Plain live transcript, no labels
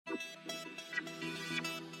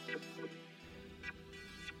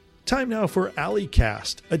Time now for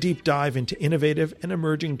AliCast, a deep dive into innovative and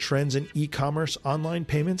emerging trends in e-commerce, online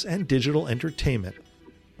payments, and digital entertainment.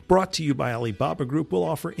 Brought to you by Alibaba Group, we'll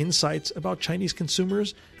offer insights about Chinese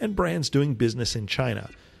consumers and brands doing business in China.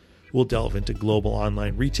 We'll delve into global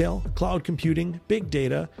online retail, cloud computing, big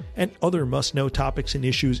data, and other must-know topics and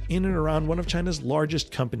issues in and around one of China's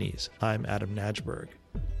largest companies. I'm Adam Najberg.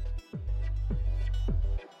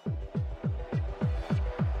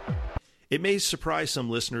 It may surprise some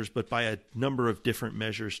listeners, but by a number of different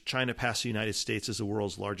measures, China passed the United States as the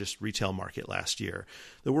world's largest retail market last year.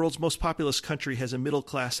 The world's most populous country has a middle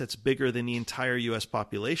class that's bigger than the entire U.S.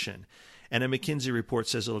 population, and a McKinsey report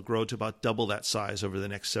says it'll grow to about double that size over the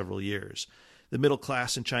next several years. The middle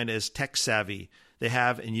class in China is tech-savvy. They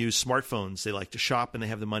have and use smartphones. They like to shop, and they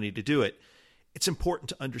have the money to do it. It's important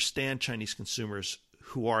to understand Chinese consumers.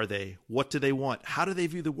 Who are they? What do they want? How do they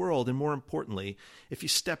view the world? And more importantly, if you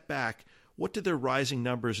step back, what do their rising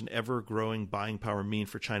numbers and ever-growing buying power mean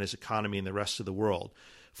for China's economy and the rest of the world?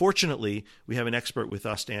 Fortunately, we have an expert with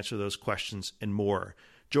us to answer those questions and more.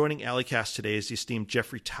 Joining AliCast today is the esteemed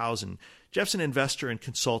Jeffrey Towson. Jeff's an investor and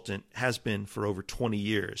consultant, has been for over 20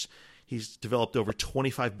 years. He's developed over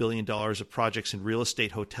 $25 billion of projects in real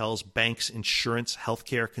estate, hotels, banks, insurance,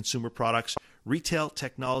 healthcare, consumer products, retail,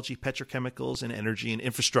 technology, petrochemicals, and energy and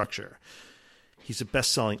infrastructure. He's a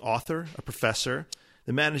best-selling author, a professor,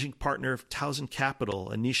 the managing partner of Towson Capital,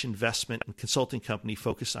 a niche investment and consulting company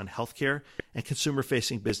focused on healthcare and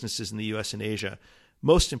consumer-facing businesses in the U.S. and Asia.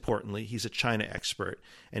 Most importantly, he's a China expert,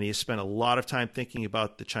 and he has spent a lot of time thinking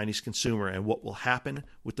about the Chinese consumer and what will happen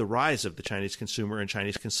with the rise of the Chinese consumer and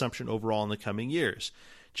Chinese consumption overall in the coming years.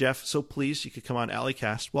 Jeff, so pleased you could come on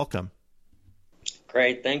AliCast. Welcome.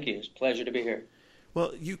 Great. Thank you. It's a pleasure to be here.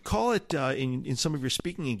 Well, you call it in some of your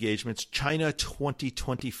speaking engagements, China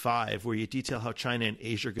 2025, where you detail how China and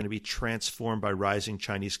Asia are going to be transformed by rising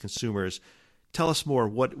Chinese consumers. Tell us more.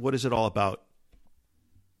 What is it all about?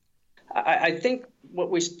 I think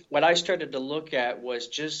what I started to look at was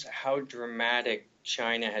just how dramatic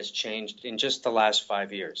China has changed in just the last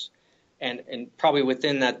 5 years. And probably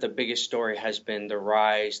within that, the biggest story has been the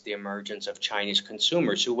rise, the emergence of Chinese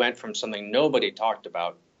consumers who went from something nobody talked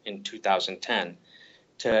about in 2010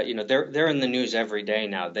 to, they're in the news every day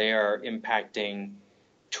now. They are impacting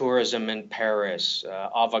tourism in Paris,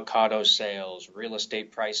 avocado sales, real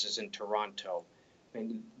estate prices in Toronto. I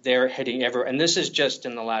mean, they're hitting everywhere. And this is just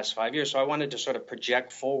in the last 5 years. So I wanted to sort of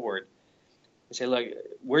project forward and say, look,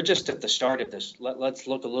 we're just at the start of this. Let's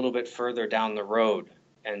look a little bit further down the road.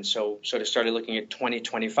 And so sort of started looking at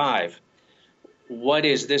 2025. What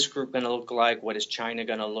is this group going to look like? What is China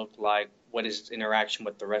going to look like? What is interaction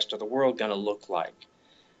with the rest of the world going to look like?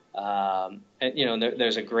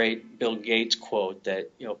 There's a great Bill Gates quote that,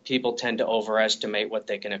 people tend to overestimate what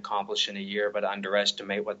they can accomplish in a year, but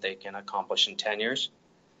underestimate what they can accomplish in 10 years.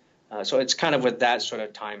 So it's kind of with that sort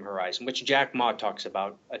of time horizon, which Jack Ma talks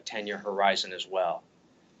about a 10-year horizon as well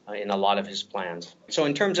in a lot of his plans. So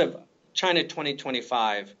in terms of China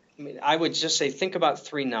 2025, I would just say think about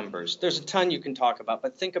three numbers. There's a ton you can talk about,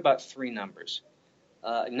 but think about three numbers.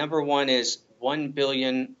 Number one is 1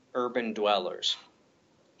 billion urban dwellers.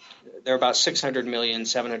 There are about 600 million,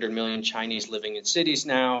 700 million Chinese living in cities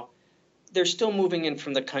now. They're still moving in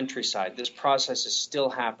from the countryside. This process is still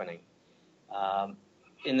happening.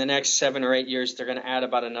 In the next 7 or 8 years, they're going to add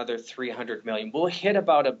about another 300 million. We'll hit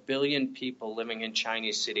about 1 billion people living in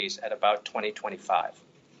Chinese cities at about 2025.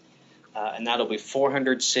 And that'll be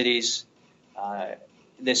 400 cities.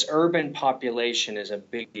 This urban population is a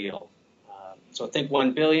big deal. So think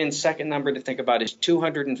 1 billion. Second number to think about is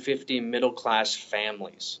 250 middle-class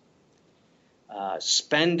families.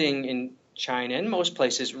 Spending in China, in most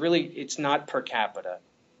places, really, it's not per capita.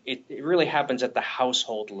 It really happens at the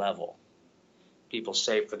household level. People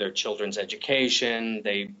save for their children's education.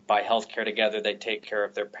 They buy health care together. They take care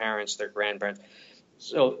of their parents, their grandparents.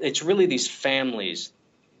 So it's really these families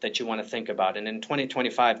that you want to think about. And in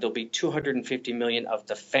 2025, there'll be 250 million of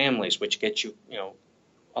the families, which gets you,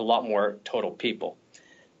 a lot more total people.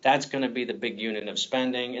 That's going to be the big unit of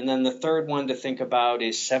spending. And then the third one to think about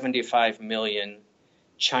is 75 million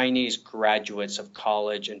Chinese graduates of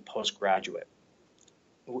college and postgraduate.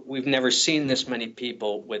 We've never seen this many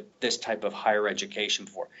people with this type of higher education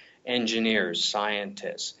before. Engineers,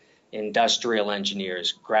 scientists, industrial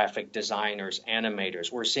engineers, graphic designers, animators.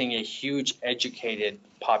 We're seeing a huge educated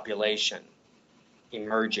population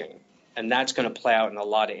emerging, and that's going to play out in a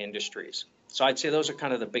lot of industries. So I'd say those are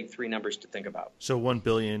kind of the big three numbers to think about. So 1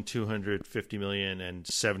 billion, 250 million, and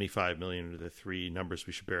 75 million are the three numbers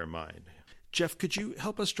we should bear in mind. Jeff, could you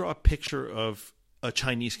help us draw a picture of a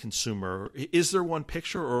Chinese consumer? Is there one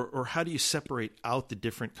picture, or how do you separate out the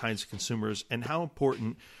different kinds of consumers, and how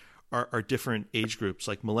important are different age groups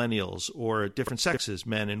like millennials or different sexes,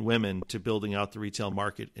 men and women, to building out the retail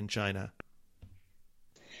market in China?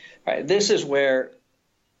 All right, this is where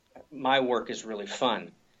my work is really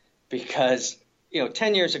fun because,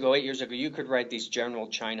 10 years ago, 8 years ago, you could write these general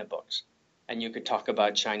China books and you could talk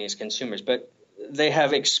about Chinese consumers, but they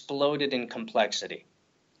have exploded in complexity.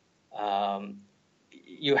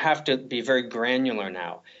 You have to be very granular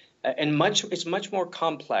now. And it's much more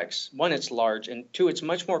complex. One, it's large, and two, it's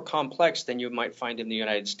much more complex than you might find in the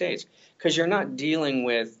United States because you're not dealing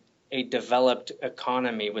with a developed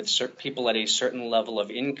economy with people at a certain level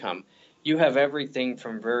of income. You have everything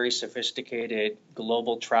from very sophisticated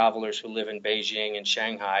global travelers who live in Beijing and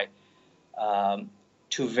Shanghai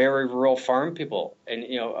to very rural farm people. And,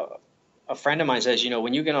 a friend of mine says,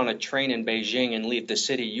 when you get on a train in Beijing and leave the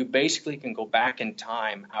city, you basically can go back in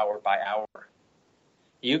time hour by hour.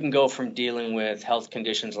 You can go from dealing with health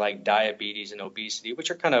conditions like diabetes and obesity,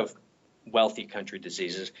 which are kind of wealthy country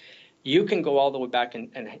diseases. You can go all the way back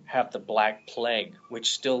and have the Black Plague,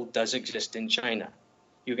 which still does exist in China.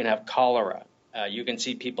 You can have cholera. You can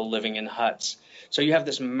see people living in huts. So you have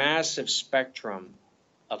this massive spectrum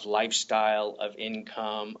of lifestyle, of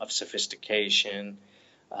income, of sophistication.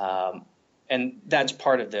 And that's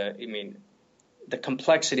part of the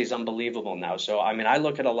complexity is unbelievable now. So, I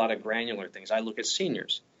look at a lot of granular things. I look at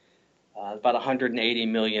seniors, about 180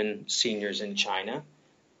 million seniors in China.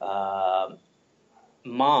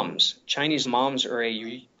 Moms, Chinese moms are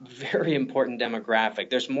a very important demographic.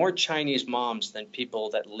 There's more Chinese moms than people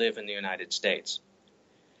that live in the United States.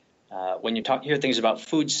 When you hear things about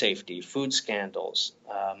food safety, food scandals,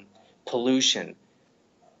 pollution,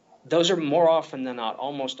 those are more often than not,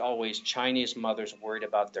 almost always Chinese mothers worried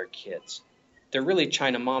about their kids. They're really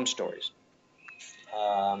China mom stories.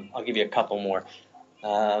 I'll give you a couple more.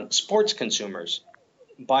 Sports consumers.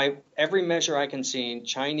 By every measure I can see,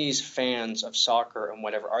 Chinese fans of soccer and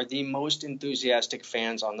whatever are the most enthusiastic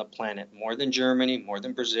fans on the planet, more than Germany, more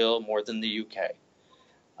than Brazil, more than the UK.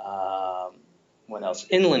 What else?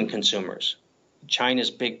 Inland consumers.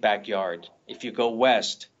 China's big backyard. If you go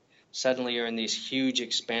west, suddenly you're in these huge,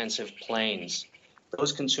 expansive plains.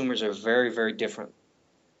 Those consumers are very, very different.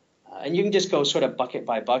 And you can just go sort of bucket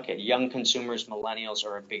by bucket. Young consumers, millennials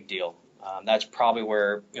are a big deal. That's probably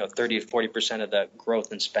where 30 to 40% of the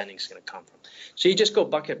growth in spending is going to come from. So you just go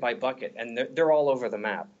bucket by bucket, and they're all over the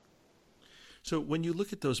map. So when you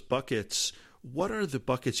look at those buckets, what are the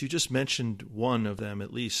buckets? You just mentioned one of them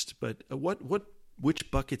at least, but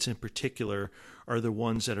which buckets in particular are the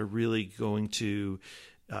ones that are really going to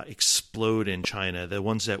explode in China, the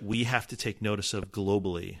ones that we have to take notice of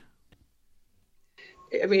globally?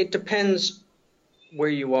 It depends where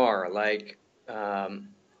you are. Like,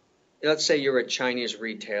 let's say you're a Chinese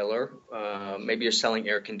retailer. Maybe you're selling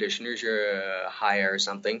air conditioners. You're a Haier or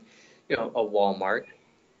something, a Walmart.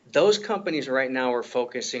 Those companies right now are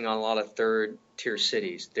focusing on a lot of third-tier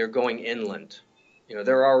cities. They're going inland.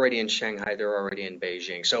 They're already in Shanghai. They're already in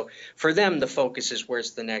Beijing. So for them, the focus is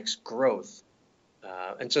where's the next growth.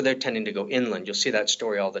 And so they're tending to go inland. You'll see that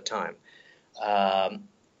story all the time.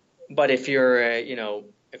 But if you're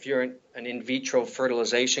an in vitro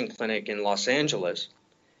fertilization clinic in Los Angeles,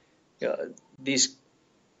 these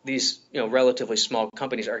relatively small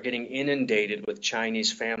companies are getting inundated with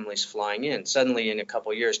Chinese families flying in. Suddenly, in a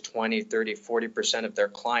couple of years, 20, 30, 40% of their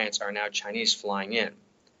clients are now Chinese flying in.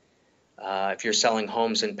 If you're selling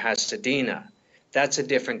homes in Pasadena, that's a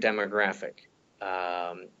different demographic.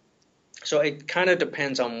 So it kind of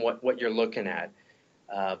depends on what you're looking at.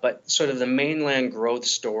 But sort of the mainland growth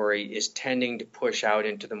story is tending to push out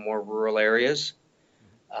into the more rural areas.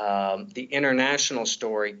 The international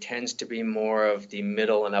story tends to be more of the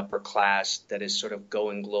middle and upper class that is sort of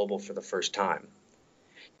going global for the first time.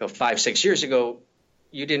 5, 6 years ago,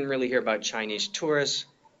 you didn't really hear about Chinese tourists.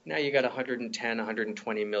 Now you got 110,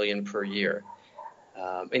 120 million per year.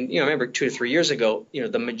 And remember 2 to 3 years ago,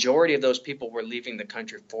 the majority of those people were leaving the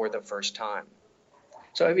country for the first time.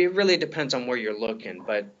 So it really depends on where you're looking,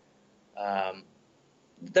 but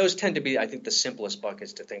those tend to be, I think, the simplest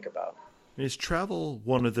buckets to think about. Is travel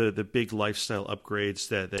one of the big lifestyle upgrades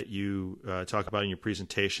that you talk about in your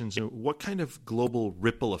presentations? And what kind of global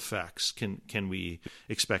ripple effects can we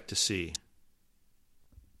expect to see?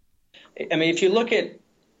 If you look at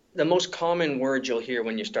the most common word you'll hear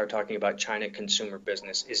when you start talking about China consumer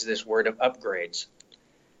business is this word of upgrades.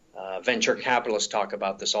 Venture capitalists talk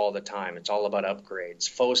about this all the time. It's all about upgrades.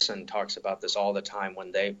 Fosun talks about this all the time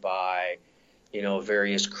when they buy,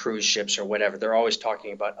 various cruise ships or whatever. They're always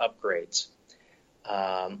talking about upgrades.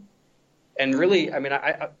 And And really, I mean,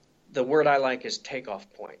 the word I like is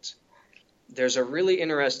takeoff points. There's a really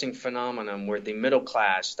interesting phenomenon where the middle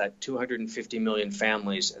class, that 250 million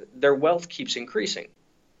families, their wealth keeps increasing.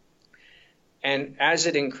 And as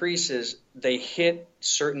it increases, they hit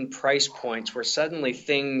certain price points where suddenly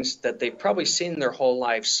things that they've probably seen their whole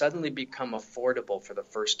life suddenly become affordable for the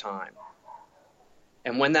first time.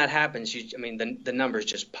 And when that happens, the numbers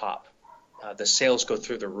just pop. The sales go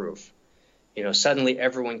through the roof. Suddenly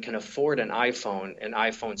everyone can afford an iPhone, and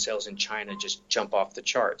iPhone sales in China just jump off the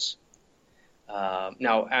charts.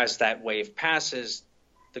 Now, as that wave passes,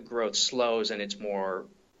 the growth slows and it's more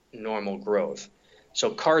normal growth. So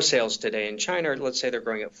car sales today in China, let's say they're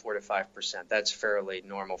growing at 4 to 5%. That's fairly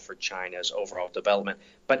normal for China's overall development.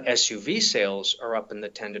 But SUV sales are up in the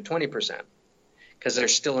 10 to 20% because they're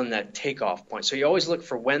still in that takeoff point. So you always look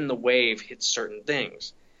for when the wave hits certain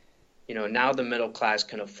things. Now the middle class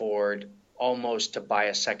can afford almost to buy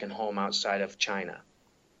a second home outside of China.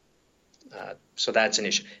 So that's an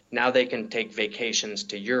issue. Now they can take vacations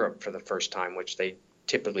to Europe for the first time, which they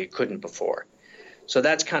typically couldn't before. So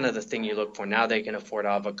that's kind of the thing you look for. Now they can afford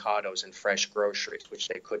avocados and fresh groceries, which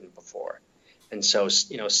they couldn't before. And so,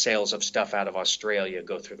 sales of stuff out of Australia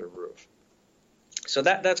go through the roof. So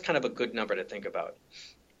that's kind of a good number to think about.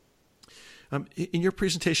 In your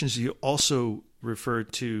presentations, you also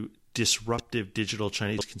referred to disruptive digital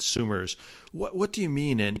Chinese consumers. What do you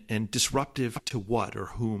mean, and disruptive to what or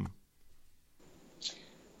whom?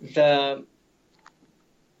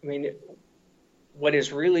 What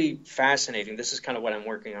is really fascinating, this is kind of what I'm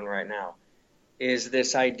working on right now, is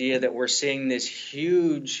this idea that we're seeing this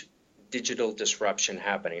huge digital disruption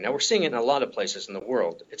happening. Now, we're seeing it in a lot of places in the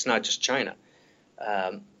world. It's not just China.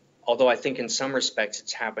 Although I think in some respects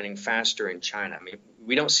it's happening faster in China. I mean,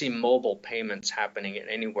 we don't see mobile payments happening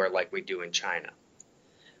anywhere like we do in China.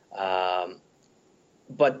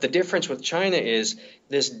 But the difference with China is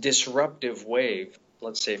this disruptive wave,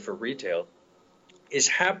 let's say for retail, is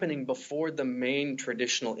happening before the main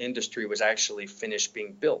traditional industry was actually finished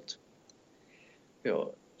being built.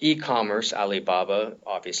 E-commerce, Alibaba,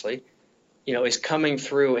 obviously, is coming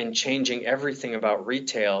through and changing everything about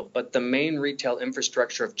retail, but the main retail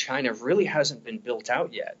infrastructure of China really hasn't been built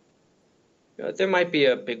out yet. There might be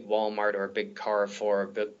a big Walmart or a big Carrefour, a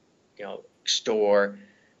big, store,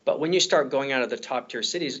 but when you start going out of the top tier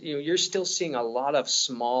cities, you're still seeing a lot of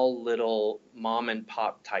small little mom and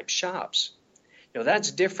pop type shops.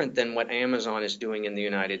 That's different than what Amazon is doing in the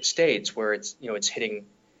United States, where it's hitting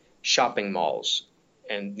shopping malls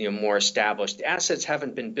and more established. The assets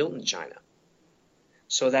haven't been built in China.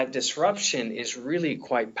 So that disruption is really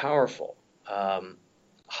quite powerful.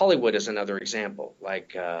 Hollywood is another example,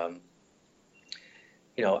 like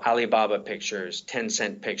Alibaba Pictures,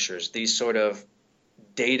 Tencent Pictures, these sort of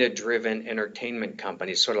data-driven entertainment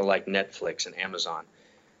companies, sort of like Netflix and Amazon.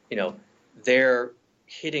 They're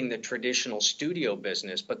hitting the traditional studio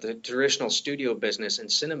business, but the traditional studio business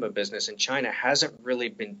and cinema business in China hasn't really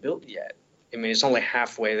been built yet. I mean, it's only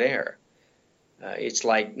halfway there. It's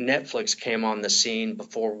like Netflix came on the scene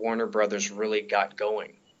before Warner Brothers really got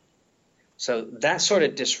going. So that sort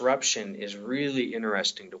of disruption is really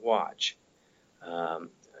interesting to watch.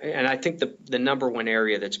 And I think the number one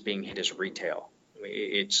area that's being hit is retail. I mean,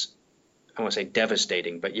 it's, I won't say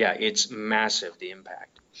devastating, but yeah, it's massive, the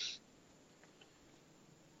impact.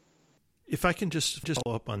 If I can just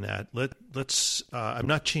follow up on that, let's. I'm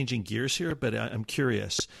not changing gears here, but I'm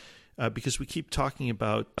curious because we keep talking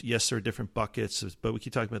about, yes, there are different buckets, but we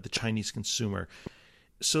keep talking about the Chinese consumer,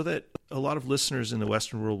 so that a lot of listeners in the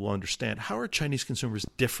Western world will understand, how are Chinese consumers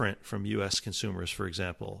different from U.S. consumers, for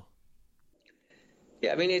example?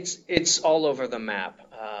 Yeah, I mean, it's all over the map.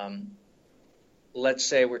 Let's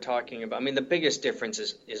say we're talking about, the biggest difference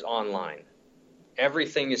is online.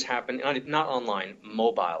 Everything is happening, not online,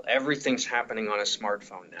 mobile. Everything's happening on a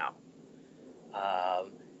smartphone now.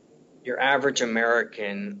 Your average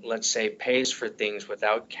American, let's say, pays for things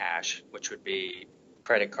without cash, which would be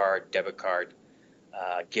credit card, debit card,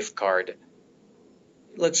 gift card.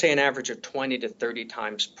 Let's say an average of 20 to 30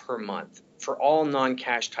 times per month for all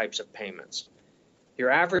non-cash types of payments. Your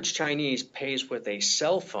average Chinese pays with a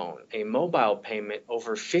cell phone, a mobile payment,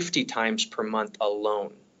 over 50 times per month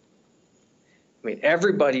alone. I mean,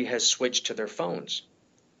 everybody has switched to their phones.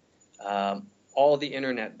 All the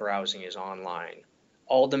internet browsing is online.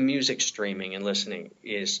 All the music streaming and listening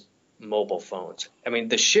is mobile phones. I mean,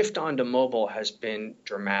 the shift onto mobile has been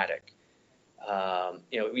dramatic.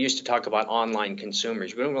 We used to talk about online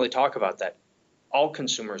consumers. We don't really talk about that. All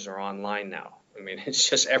consumers are online now. I mean, it's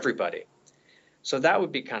just everybody. So that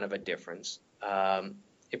would be kind of a difference.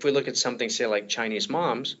 If we look at something, say, like Chinese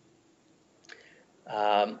moms,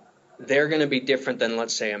 they're going to be different than,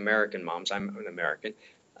 let's say, American moms. I'm an American.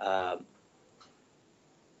 Uh,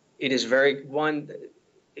 it is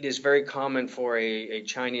very common for a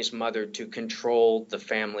Chinese mother to control the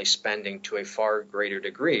family spending to a far greater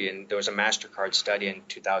degree. And there was a MasterCard study in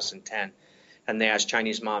 2010, and they asked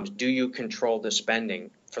Chinese moms, do you control the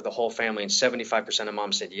spending for the whole family? And 75% of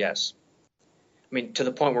moms said yes. I mean, to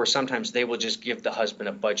the point where sometimes they will just give the husband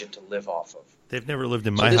a budget to live off of. They've never lived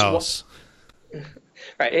in my house.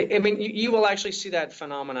 Right. I mean, you will actually see that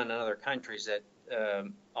phenomenon in other countries that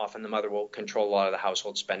often the mother will control a lot of the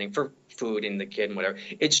household spending for food and the kid and whatever.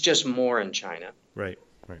 It's just more in China. Right,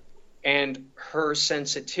 right. And her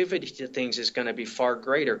sensitivity to things is going to be far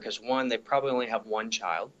greater because, one, they probably only have one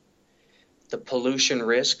child. The pollution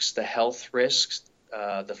risks, the health risks,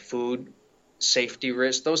 the food safety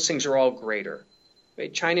risks, those things are all greater.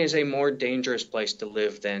 Right? China is a more dangerous place to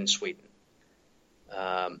live than Sweden.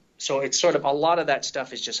 So it's sort of a lot of that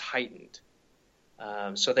stuff is just heightened.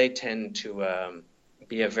 So they tend to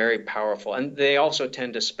be a very powerful, and they also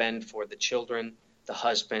tend to spend for the children, the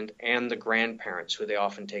husband, and the grandparents who they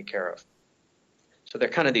often take care of. So they're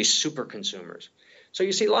kind of these super consumers. So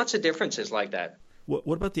you see lots of differences like that.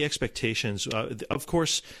 What about the expectations? Of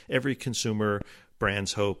course, every consumer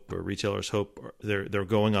brands hope or retailers hope they're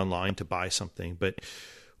going online to buy something, but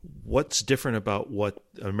what's different about what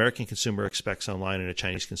an American consumer expects online and a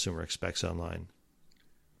Chinese consumer expects online?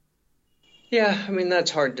 Yeah, I mean,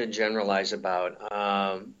 that's hard to generalize about.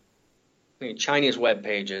 I mean, Chinese web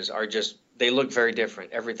pages are just, they look very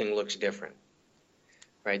different. Everything looks different,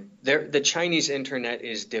 right? The Chinese internet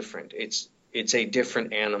is different. It's a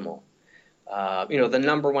different animal. The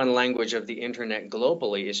number one language of the internet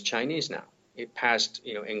globally is Chinese now. It passed,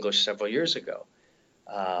 English several years ago.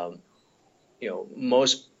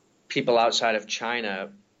 Most people outside of China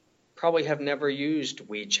probably have never used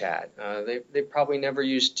WeChat. They probably never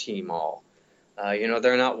used Tmall.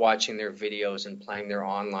 They're not watching their videos and playing their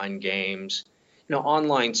online games.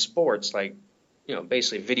 Online sports, like,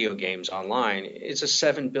 basically video games online, is a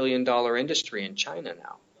 $7 billion industry in China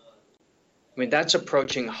now. I mean, that's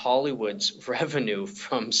approaching Hollywood's revenue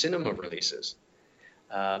from cinema releases.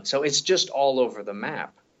 So it's just all over the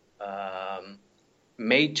map.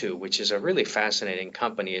 Meitu, which is a really fascinating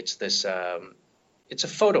company, it's a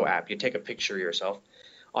photo app. You take a picture of yourself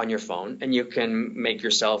on your phone, and you can make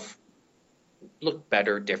yourself look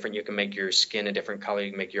better, different. You can make your skin a different color.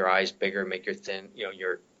 You can make your eyes bigger, make your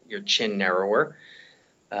your chin narrower.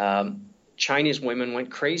 Chinese women went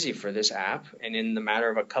crazy for this app, and in the matter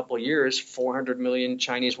of a couple years, 400 million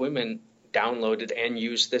Chinese women downloaded and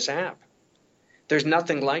used this app. There's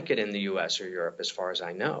nothing like it in the U.S. or Europe, as far as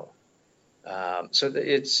I know. So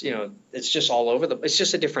it's just all over it's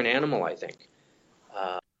just a different animal, I think.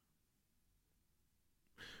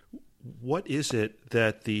 What is it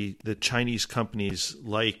that the Chinese companies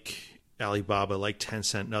like Alibaba, like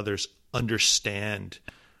Tencent and others understand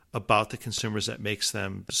about the consumers that makes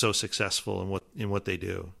them so successful in what they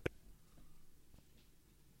do?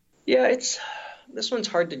 Yeah, this one's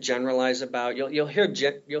hard to generalize about. You'll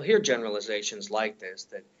hear generalizations like this,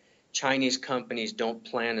 that Chinese companies don't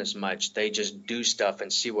plan as much. They just do stuff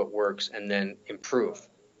and see what works and then improve.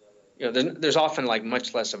 There's often like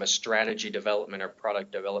much less of a strategy development or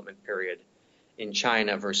product development period in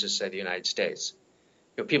China versus, say, the United States.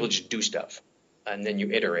 People just do stuff and then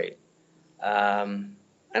you iterate.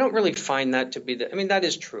 I don't really find that to be that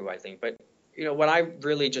is true, I think. But, what I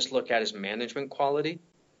really just look at is management quality.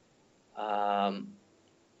 You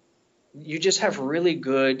just have really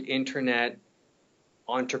good internet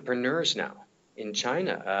entrepreneurs now in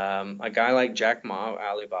China. A guy like Jack Ma,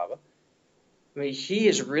 Alibaba, he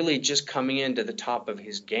is really just coming into the top of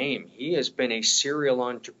his game. He has been a serial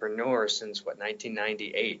entrepreneur since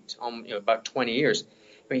 1998, about 20 years.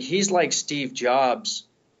 He's like Steve Jobs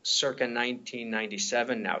circa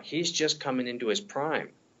 1997 now. He's just coming into his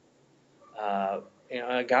prime. A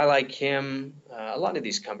guy like him, a lot of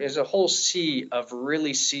these companies, there's a whole sea of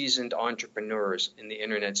really seasoned entrepreneurs in the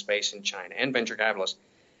internet space in China and venture capitalists.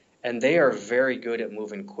 And they are very good at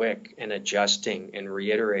moving quick and adjusting and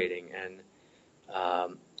reiterating. And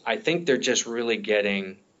I think they're just really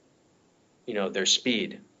getting, their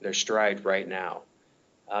speed, their stride right now.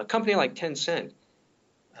 A company like Tencent,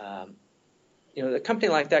 a company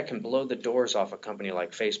like that can blow the doors off a company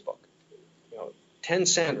like Facebook.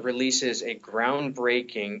 Tencent releases a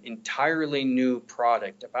groundbreaking, entirely new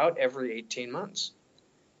product about every 18 months.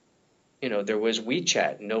 There was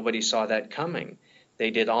WeChat. Nobody saw that coming.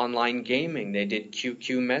 They did online gaming. They did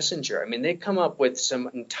QQ Messenger. They come up with some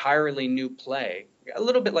entirely new play, a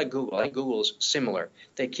little bit like Google. I think Google's similar.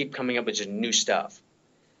 They keep coming up with just new stuff.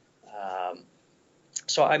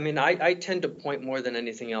 So, I mean, I tend to point more than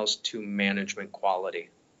anything else to management quality.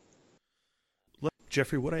 Look,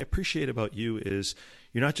 Jeffrey, what I appreciate about you is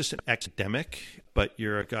you're not just an academic, but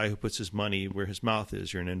you're a guy who puts his money where his mouth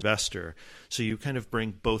is. You're an investor. So you kind of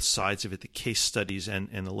bring both sides of it, the case studies and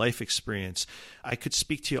the life experience. I could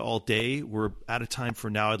speak to you all day. We're out of time for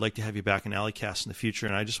now. I'd like to have you back in Alleycast in the future.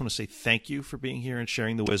 And I just want to say thank you for being here and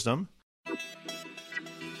sharing the wisdom.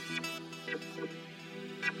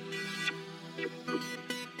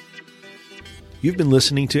 You've been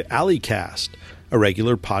listening to Alleycast, a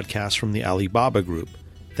regular podcast from the Alibaba Group.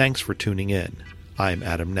 Thanks for tuning in. I'm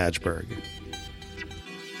Adam Najberg.